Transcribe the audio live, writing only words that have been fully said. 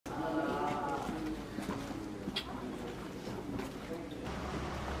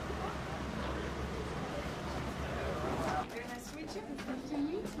To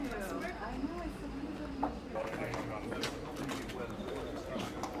you too. I know,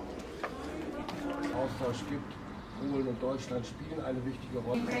 Austausch gibt. Polen und Deutschland spielen eine wichtige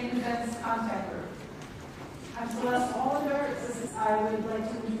Rolle. Defense Contractor. I'm Celeste Hollander. I would like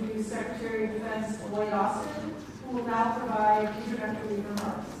to introduce Secretary of Defense Lloyd J, who will now provide introductory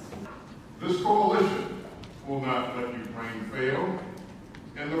remarks. This coalition will not let Ukraine fail,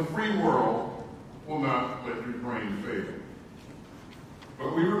 and the free world will not let Ukraine fail.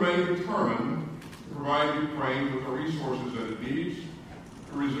 But we remain determined to provide Ukraine with the resources that it needs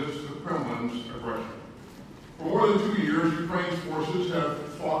to resist the Kremlin's aggression. For more than 2 years, Ukraine's forces have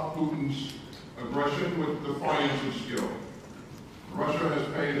fought Putin's aggression with defiance and skill. Russia has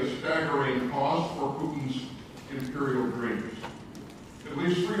paid a staggering cost for Putin's imperial dreams. At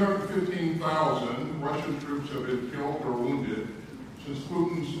least 315,000 Russian troops have been killed or wounded since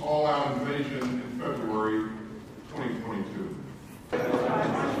Putin's all-out invasion in February 2022.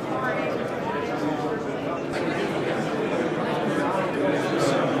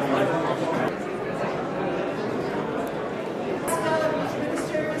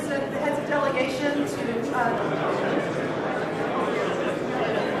 Ministers and heads of delegation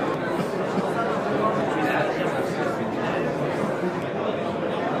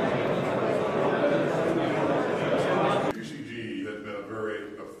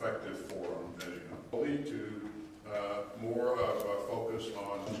to lead to more of a focus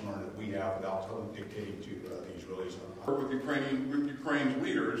on that we have without dictating to the Israelis. Work with Ukraine's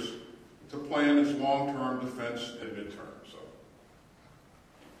leaders to plan its long-term defense and midterm. So,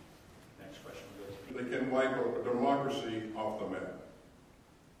 Next question, please. They can wipe a democracy off the map.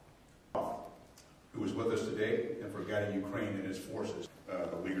 Who is with us today and for guiding Ukraine and its forces.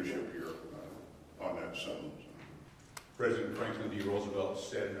 The leadership here on that summit. President Franklin D. Roosevelt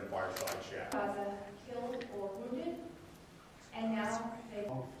said in a fireside chat. Killed or wounded, and now they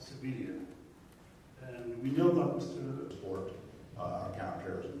civilian. And we know that Mr. Support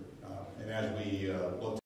counterterrorism. And as we look